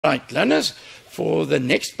Right, learners, for the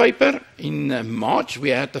next paper in March, we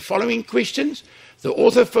had the following questions. The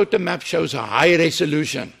orthophoto map shows a high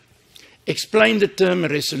resolution. Explain the term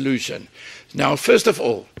resolution. Now, first of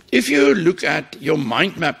all, if you look at your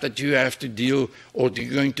mind map that you have to deal or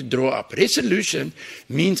you're going to draw up, resolution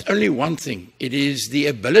means only one thing. It is the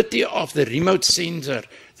ability of the remote sensor,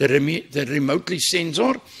 the remotely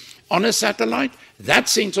sensor on a satellite, that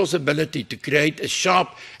sensor's ability to create a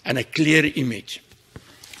sharp and a clear image.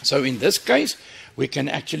 So in this case, we can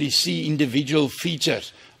actually see individual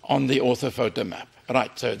features on the orthophoto map.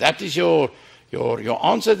 Right, so that is your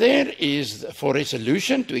answer there is for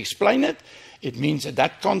resolution. To explain it, it means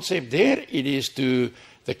that concept there, it is to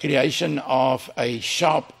the creation of a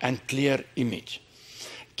sharp and clear image.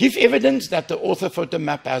 Give evidence that the orthophoto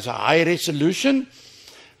map has a high resolution.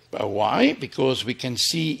 Why? Because we can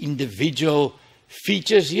see individual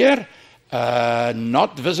features here.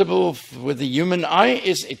 Not visible with the human eye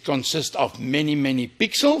is it consists of many, many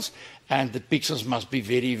pixels, and the pixels must be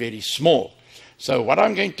very, very small. So what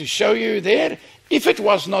I'm going to show you there, if it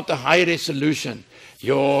was not a high resolution,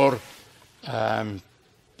 your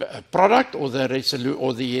product or the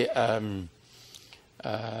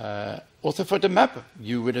orthophoto map,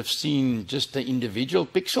 you would have seen just the individual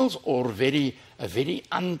pixels or a very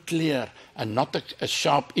unclear and not a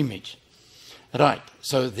sharp image. Right,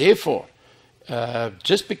 so therefore,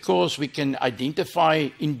 just because we can identify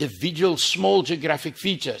individual small geographic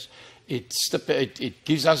features, it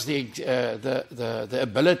gives us the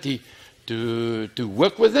ability to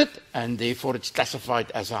work with it, and therefore it's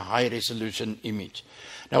classified as a high resolution image.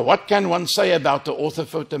 Now, what can one say about the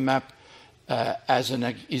orthophoto map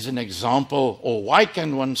is an example, or why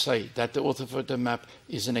can one say that the orthophoto map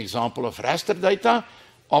is an example of raster data?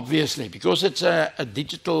 Obviously, because it's a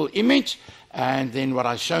digital image, and then what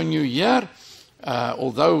I've shown you here,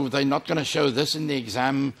 although they're not going to show this in the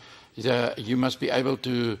exam, you must be able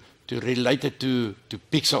to relate it to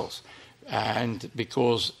pixels. And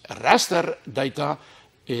because raster data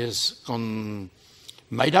is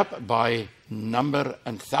made up by number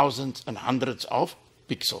and thousands and hundreds of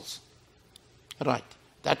pixels. Right,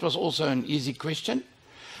 that was also an easy question.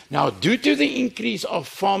 Now, due to the increase of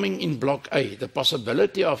farming in Block A, the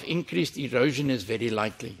possibility of increased erosion is very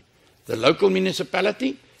likely. The local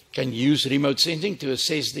municipality can use remote sensing to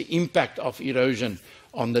assess the impact of erosion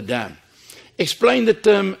on the dam. Explain the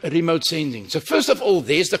term remote sensing. So first of all,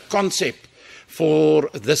 there's the concept for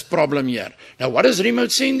this problem here. Now, what is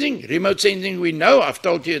remote sensing? Remote sensing, we know, I've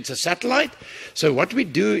told you it's a satellite. So what we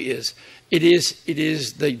do is, it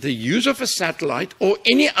is the use of a satellite or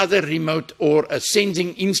any other remote or a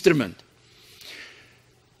sensing instrument.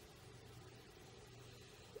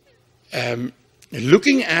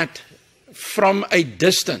 Looking at from a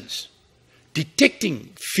distance,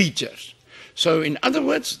 detecting features. So in other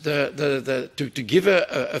words, to give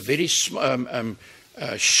a very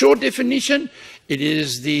short definition, it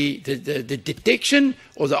is the detection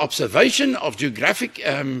or the observation of geographic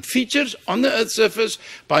features on the Earth's surface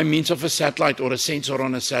by means of a satellite or a sensor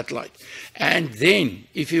on a satellite. And then,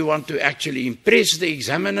 if you want to actually impress the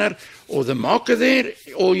examiner or the marker there,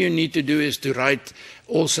 all you need to do is to write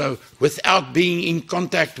also without being in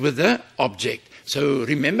contact with the object. So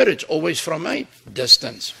remember, it's always from a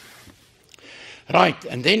distance. Right,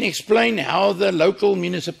 and then explain how the local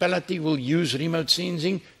municipality will use remote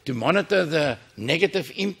sensing to monitor the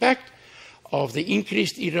negative impact of the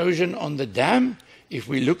increased erosion on the dam. If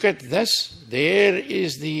we look at this, it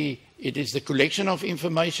is the collection of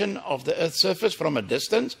information of the Earth's surface from a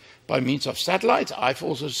distance by means of satellites. I've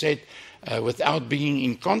also said without being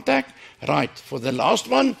in contact. Right, for the last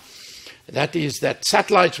one, that is that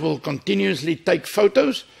satellites will continuously take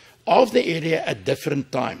photos of the area at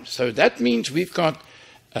different times. So that means we can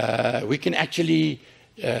actually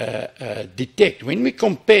detect, when we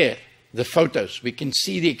compare the photos, we can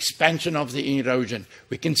see the expansion of the erosion,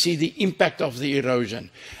 we can see the impact of the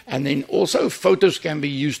erosion, and then also photos can be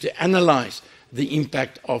used to analyze the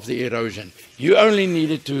impact of the erosion. You only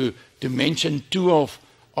needed to mention two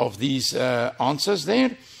of these answers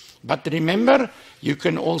there, but remember, you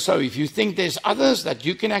can also, if you think there's others that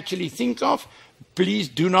you can actually think of, please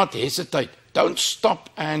do not hesitate. Don't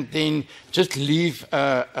stop and then just leave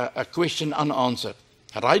a question unanswered.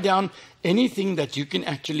 Write down anything that you can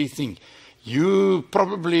actually think. You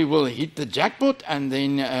probably will hit the jackpot, and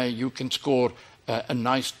then you can score a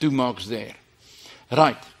nice 2 marks there.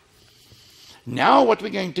 Right. Now what we're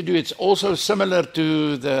going to do, it's also similar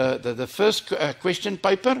to the first question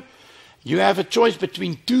paper. You have a choice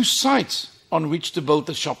between 2 sites on which to build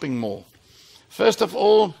a shopping mall. First of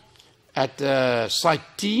all, at site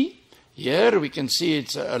T, Here we can see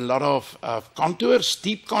it's a lot of contours,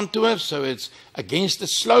 steep contours, so it's against the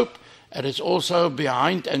slope. It is also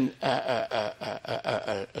behind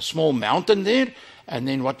a small mountain there. And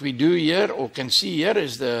then what we do here, or can see here,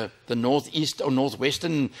 is the northeast or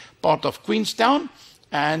northwestern part of Queenstown.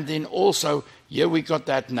 And then also here we got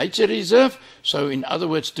that nature reserve. So in other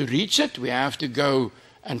words, to reach it, we have to go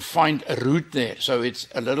and find a route there. So it's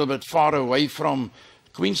a little bit far away from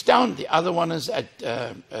Queenstown. The other one is at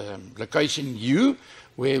location U,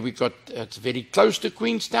 where we got, it's very close to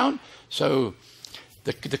Queenstown. So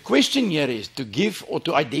the question here is to give or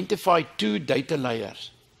to identify two data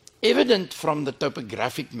layers evident from the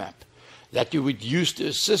topographic map that you would use to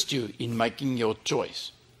assist you in making your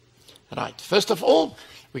choice. Right, first of all,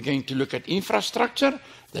 we're going to look at infrastructure,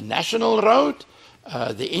 the national road.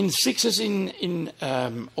 The N6 is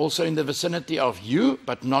also in the vicinity of U,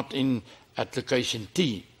 but not at location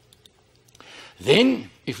T. Then,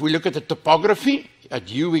 if we look at the topography, at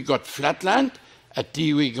U we got flatland, at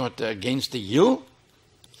T we got against the hill.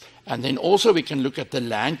 And then also we can look at the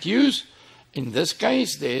land use. In this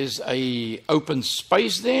case, there's a open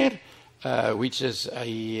space there, which is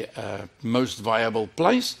a most viable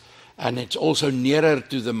place. And it's also nearer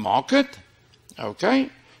to the market, okay,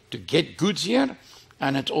 to get goods here.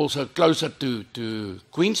 And it's also closer to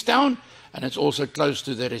Queenstown. And it's also close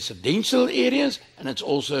to the residential areas. And it's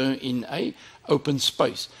also in a open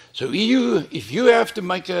space. So if you have to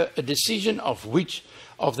make a decision of which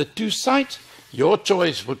of the two sites, your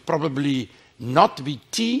choice would probably not be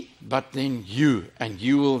T, but then U. And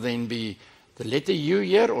U will then be the letter U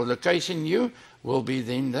here, or location U, will be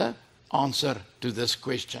then the answer to this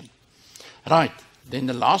question. Right, then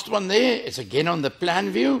the last one there is again on the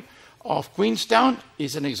plan view of Queenstown,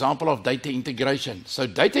 is an example of data integration. So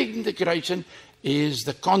data integration is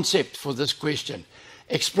the concept for this question.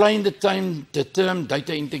 Explain the term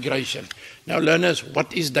data integration. Now learners,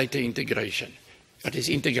 what is data integration? What is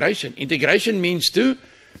integration? Integration means to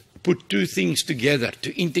put two things together,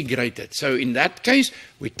 to integrate it. So in that case,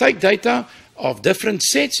 we take data of different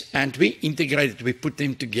sets and we integrate it, we put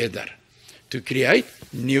them together to create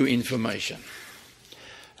new information.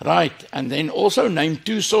 Right, and then also name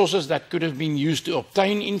two sources that could have been used to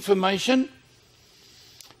obtain information,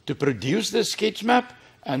 to produce the sketch map,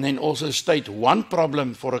 and then also state one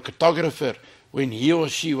problem for a cartographer when he or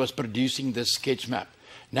she was producing the sketch map.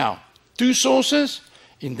 Now, two sources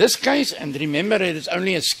in this case, and remember it is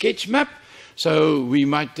only a sketch map, so we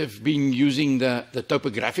might have been using the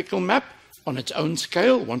topographical map on its own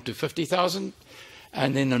scale, 1 to 50,000,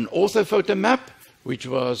 and then an orthophoto map, which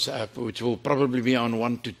will probably be on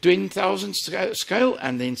 1 to 10,000 scale,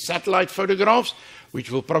 and then satellite photographs,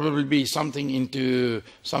 which will probably be something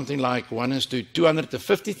like 1 to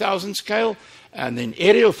 250,000 scale, and then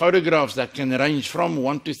aerial photographs that can range from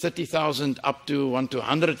 1 to 30,000 up to 1 to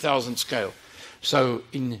 100,000 scale. So,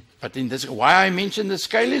 why I mention the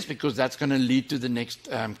scale is because that's going to lead to the next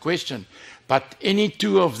question. But any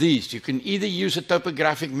two of these, you can either use a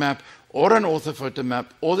topographic map or an orthophoto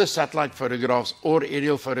map or the satellite photographs or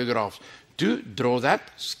aerial photographs to draw that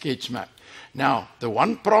sketch map. Now, the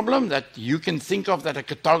one problem that you can think of that a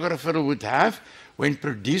cartographer would have when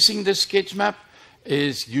producing the sketch map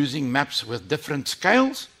is using maps with different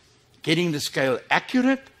scales, getting the scale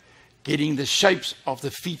accurate, getting the shapes of the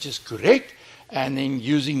features correct, and then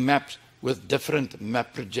using maps with different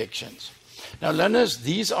map projections. Now, learners,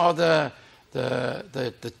 these are the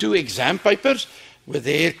two exam papers with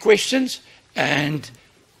their questions, and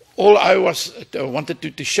all I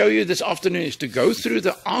wanted to show you this afternoon is to go through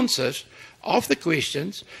the answers of the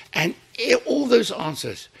questions, and all those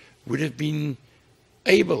answers would have been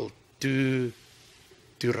able to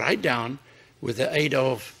write down with the aid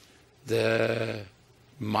of the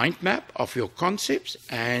mind map of your concepts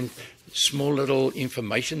and small little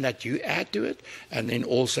information that you add to it, and then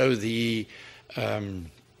also the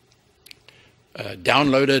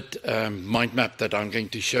downloaded mind map that I'm going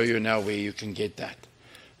to show you now, where you can get that.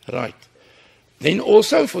 Right. Then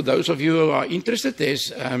also, for those of you who are interested,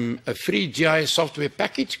 there's a free GIS software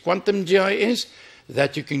package, Quantum GIS,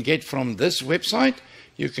 that you can get from this website.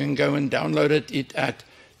 You can go and download it at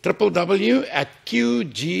www.qgis.co.za.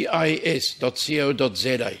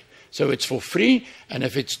 So it's for free, and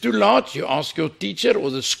if it's too large, you ask your teacher or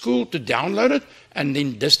the school to download it and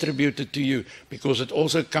then distribute it to you, because it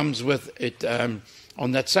also comes with it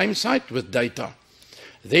on that same site with data.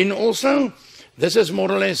 Then also, this is more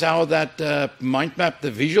or less how that mind map, the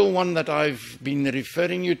visual one that I've been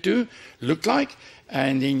referring you to, look like,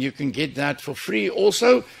 and then you can get that for free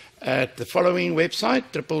also at the following website,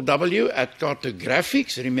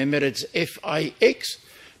 www.cartographics, remember it's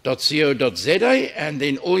and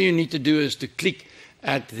then all you need to do is to click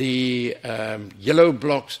at the yellow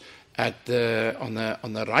blocks on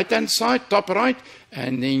the right-hand side, top right,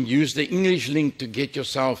 and then use the English link to get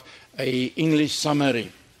yourself a English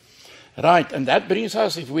summary. Right, and that brings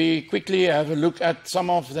us, if we quickly have a look at some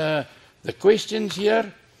of the questions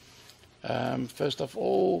here. First of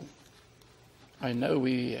all, I know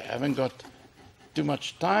we haven't got too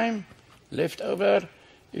much time left over.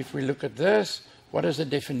 If we look at this, what is the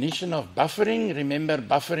definition of buffering? Remember,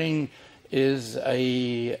 buffering is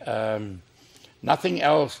nothing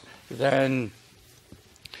else than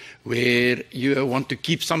where you want to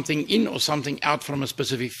keep something in or something out from a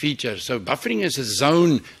specific feature. So buffering is a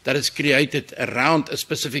zone that is created around a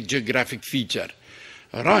specific geographic feature.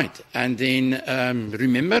 All right, and then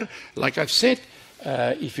remember, like I've said,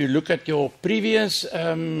 if you look at your previous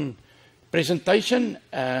presentation,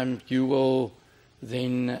 you will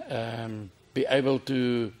then be able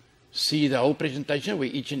to see the whole presentation where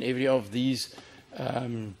each and every of these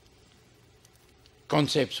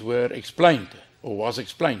concepts were explained or was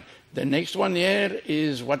explained. The next one here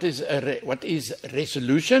is what is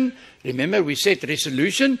resolution. Remember, we said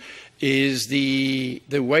resolution is the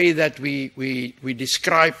way that we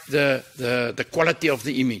describe the quality of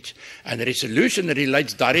the image, and resolution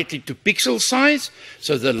relates directly to pixel size.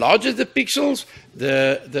 So the larger the pixels,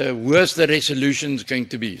 the worse the resolution is going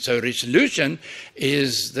to be. So resolution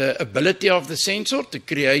is the ability of the sensor to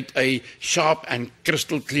create a sharp and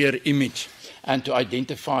crystal clear image and to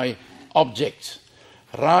identify objects.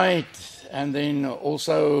 Right, and then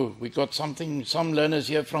also we got some learners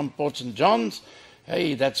here from Port St. John's.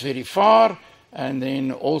 Hey, that's very far. And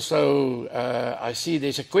then also I see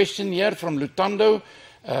there's a question here from Lutando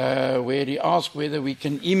where he asked whether we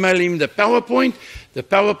can email him the PowerPoint. The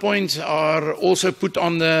PowerPoints are also put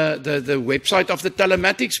on the website of the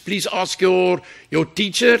telematics. Please ask your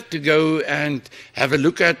teacher to go and have a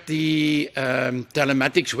look at the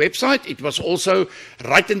telematics website. It was also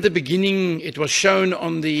right in the beginning. It was shown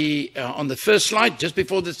on the first slide just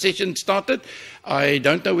before the session started. I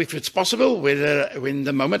don't know if it's possible whether when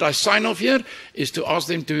the moment I sign off here is to ask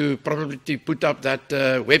them to probably to put up that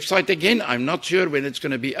website again. I'm not sure when it's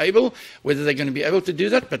going to be able, whether they're going to be able to do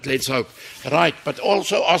that, but let's hope. Right, but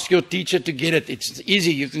also ask your teacher to get it. It's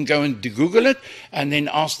easy. You can go and Google it and then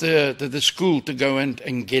ask the school to go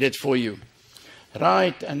and get it for you.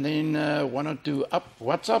 Right, and then one or two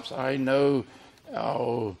WhatsApps. I know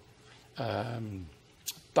our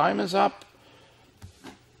time is up.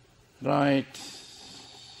 Right.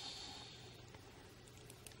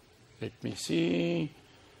 Let me see.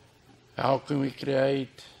 How can we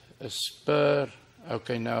create a spur?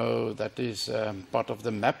 Okay, no, that is part of the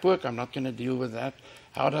map work. I'm not going to deal with that.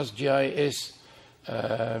 How does GIS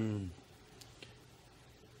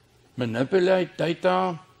manipulate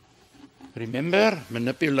data? Remember,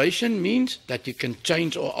 manipulation means that you can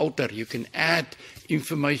change or alter. You can add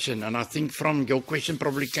information. And I think from your question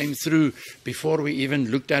probably came through before we even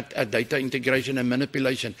looked at data integration and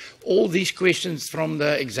manipulation. All these questions from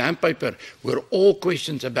the exam paper were all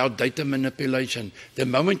questions about data manipulation. The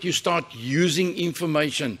moment you start using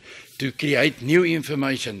information to create new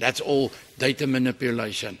information, that's all data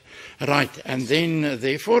manipulation. Right, and then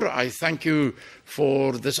therefore I thank you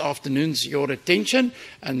for this afternoon's your attention,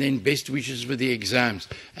 and then best wishes with the exams.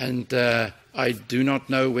 And I do not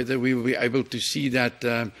know whether we will be able to see that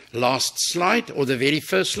last slide or the very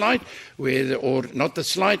first slide, or not the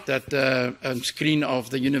slide, that screen of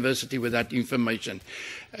the university with that information.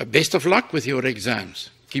 Best of luck with your exams.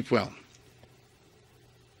 Keep well.